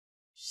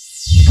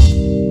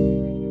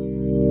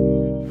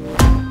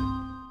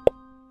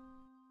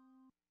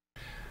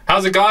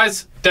How's it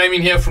guys?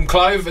 Damien here from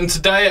Clove, and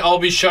today I'll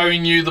be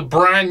showing you the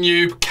brand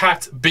new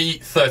Cat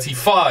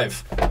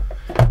B35,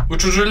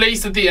 which was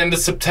released at the end of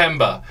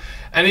September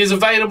and is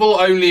available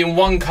only in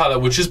one color,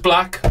 which is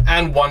black,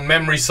 and one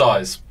memory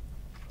size.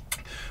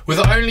 With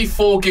only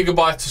 4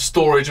 GB of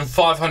storage and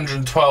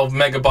 512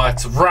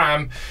 megabytes of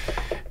RAM,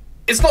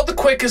 it's not the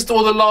quickest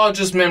or the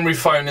largest memory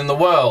phone in the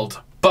world,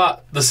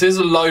 but this is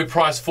a low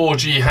price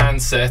 4G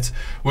handset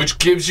which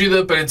gives you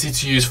the ability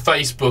to use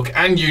Facebook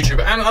and YouTube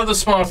and other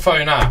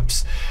smartphone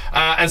apps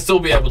and still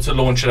be able to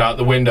launch it out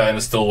the window, and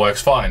it still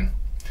works fine.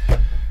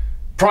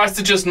 Priced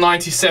at just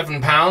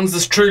 £97,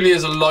 this truly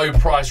is a low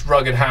price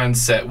rugged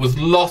handset with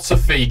lots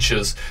of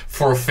features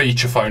for a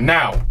feature phone.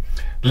 Now,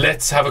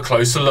 let's have a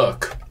closer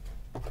look.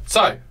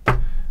 So,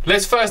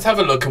 let's first have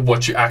a look at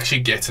what you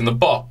actually get in the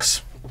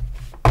box.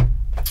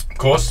 Of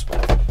course,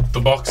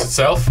 the box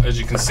itself, as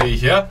you can see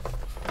here.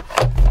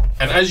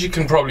 And as you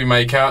can probably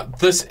make out,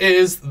 this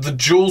is the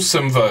dual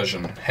SIM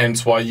version,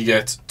 hence why you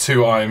get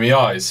 2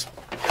 IMEIs.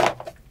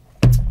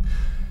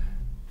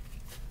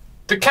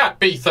 The Cat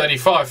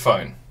B35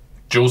 phone,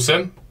 dual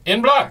SIM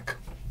in black.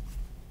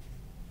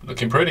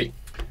 Looking pretty.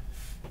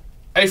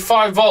 A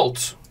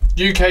 5-volt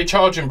UK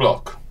charging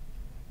block,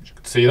 as you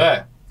can see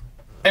there.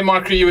 A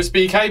micro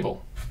USB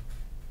cable.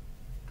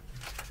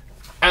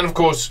 And of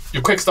course,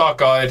 your quick start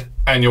guide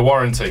and your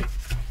warranty.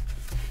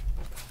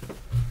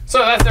 So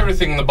that's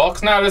everything in the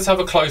box. Now let's have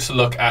a closer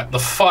look at the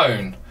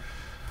phone.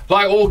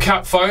 Like all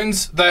Cat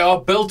phones, they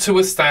are built to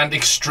withstand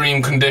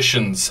extreme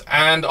conditions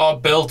and are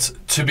built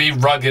to be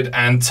rugged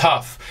and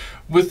tough.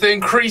 With the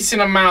increasing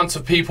amount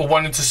of people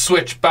wanting to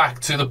switch back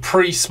to the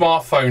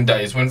pre-smartphone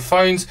days when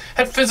phones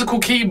had physical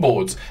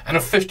keyboards and a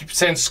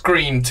 50%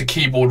 screen to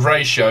keyboard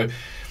ratio,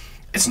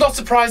 it's not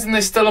surprising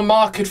there's still a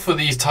market for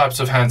these types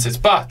of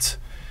handsets, but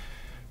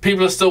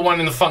people are still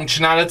wanting the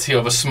functionality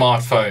of a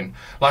smartphone,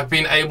 like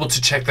being able to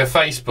check their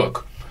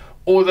Facebook,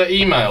 or their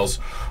emails,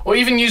 or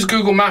even use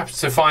Google Maps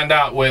to find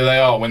out where they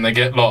are when they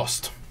get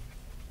lost.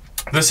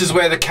 This is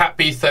where the Cat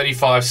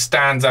B35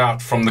 stands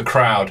out from the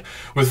crowd.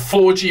 With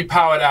 4G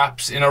powered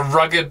apps in a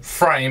rugged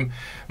frame,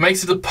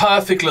 makes it a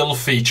perfect little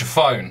feature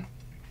phone.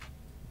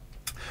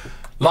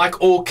 Like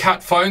all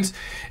Cat phones,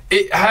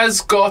 it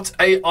has got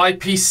a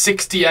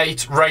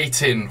IP68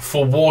 rating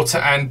for water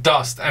and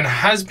dust and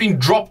has been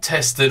drop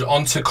tested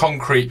onto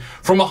concrete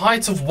from a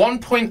height of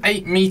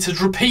 1.8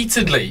 meters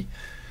repeatedly,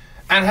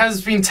 and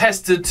has been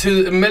tested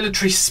to a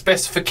military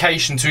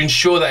specification to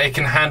ensure that it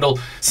can handle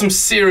some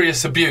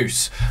serious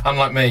abuse,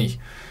 unlike me.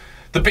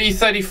 The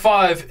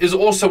B35 is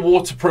also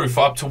waterproof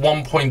up to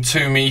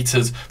 1.2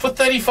 meters for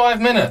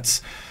 35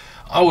 minutes.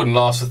 I wouldn't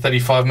last for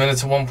 35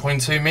 minutes at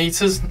 1.2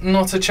 meters,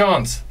 not a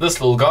chance. This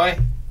little guy,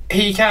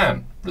 he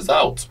can.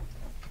 Result.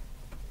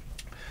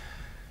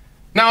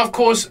 Now, of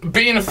course,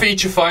 being a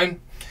feature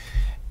phone,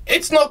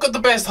 it's not got the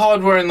best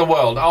hardware in the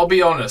world, I'll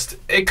be honest.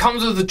 It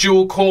comes with a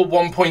dual-core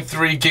 1.3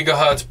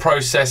 GHz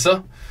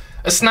processor,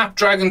 a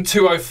Snapdragon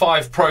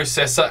 205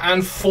 processor,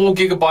 and 4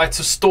 GB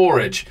of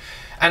storage,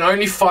 and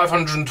only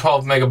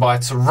 512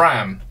 megabytes of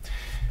RAM.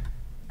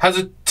 Has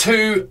a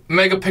 2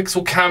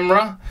 megapixel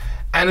camera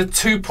and a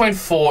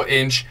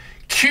 2.4-inch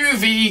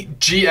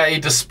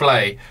QVGA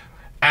display.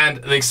 And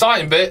the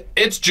exciting bit,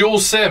 it's dual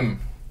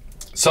SIM.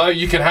 So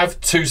you can have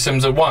 2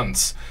 SIMs at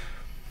once.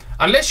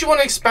 Unless you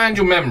want to expand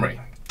your memory,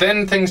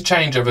 then things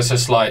change ever so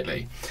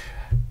slightly.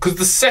 Because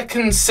the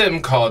second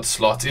SIM card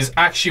slot is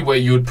actually where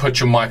you would put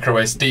your micro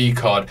SD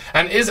card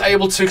and is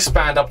able to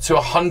expand up to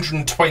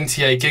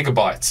 128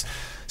 gigabytes.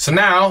 So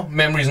now,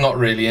 memory is not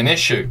really an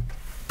issue,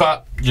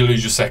 but you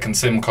lose your second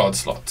SIM card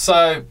slot.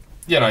 So,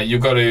 you know,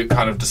 you've got to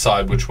kind of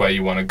decide which way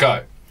you want to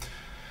go.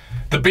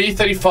 The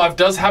B35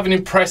 does have an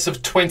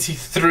impressive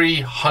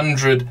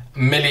 2300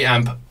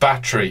 milliamp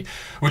battery,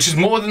 which is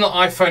more than the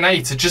iPhone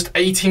 8 at just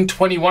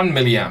 1821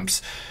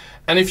 milliamps.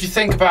 And if you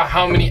think about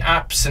how many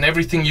apps and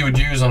everything you would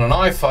use on an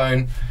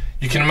iPhone,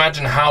 you can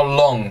imagine how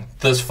long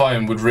this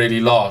phone would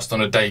really last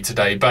on a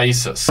day-to-day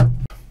basis.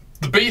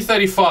 The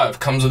B35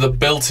 comes with a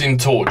built-in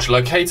torch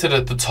located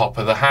at the top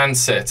of the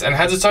handset and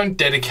has its own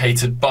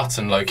dedicated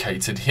button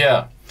located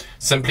here.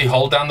 Simply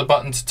hold down the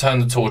button to turn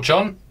the torch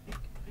on,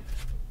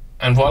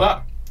 and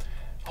voila.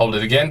 Hold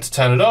it again to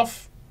turn it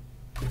off,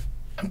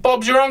 and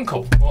Bob's your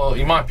uncle. Well,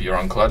 he might be your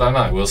uncle, I don't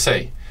know, we'll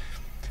see.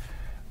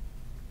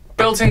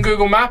 Built-in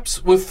Google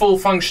Maps with full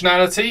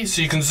functionality,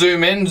 so you can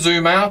zoom in,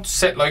 zoom out,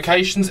 set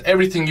locations,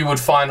 everything you would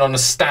find on a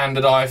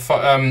standard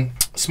iPhone,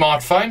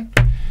 smartphone.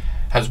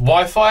 Has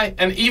Wi-Fi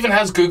and even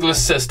has Google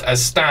Assist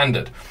as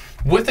standard.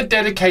 With a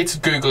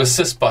dedicated Google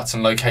Assist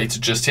button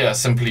located just here,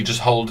 simply just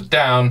hold it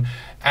down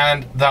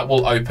and that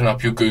will open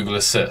up your Google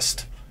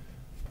Assist.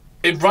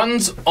 It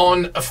runs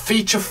on a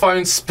feature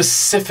phone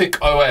specific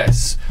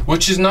OS,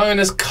 which is known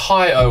as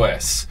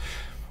KaiOS,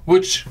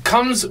 which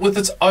comes with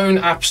its own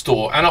app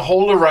store and a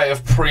whole array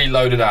of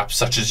preloaded apps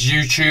such as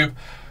YouTube,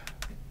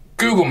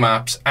 Google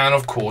Maps, and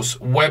of course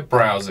web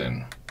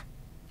browsing.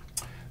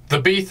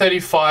 The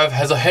B35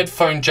 has a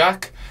headphone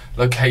jack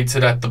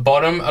located at the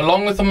bottom,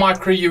 along with a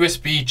micro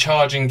USB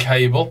charging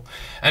cable,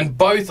 and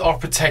both are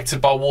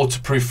protected by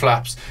waterproof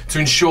flaps to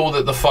ensure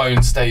that the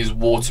phone stays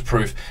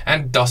waterproof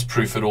and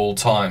dustproof at all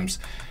times.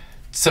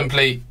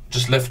 Simply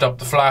just lift up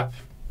the flap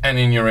and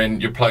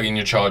you plug in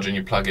your charger and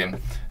you plug in.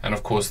 And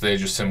of course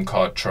there's your SIM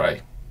card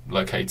tray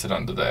located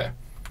under there.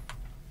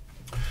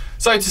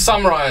 So to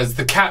summarize,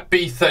 the Cat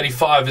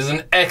B35 is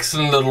an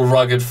excellent little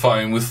rugged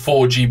phone with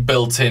 4G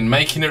built in,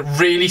 making it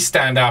really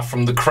stand out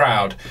from the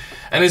crowd,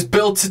 and is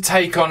built to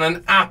take on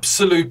an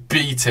absolute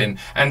beating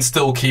and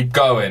still keep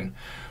going.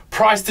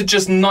 Priced at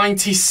just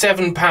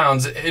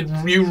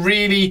 £97, you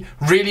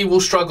really will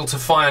struggle to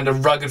find a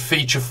rugged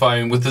feature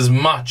phone with as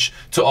much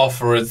to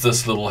offer as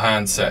this little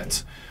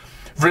handset.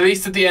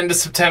 Released at the end of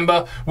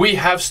September, we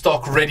have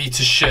stock ready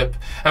to ship,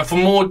 and for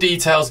more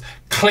details,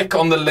 click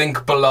on the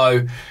link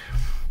below.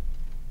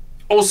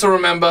 Also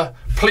remember,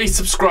 please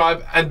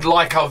subscribe and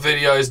like our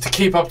videos to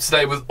keep up to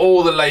date with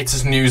all the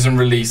latest news and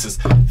releases.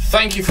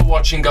 Thank you for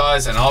watching,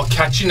 guys, and I'll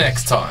catch you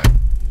next time.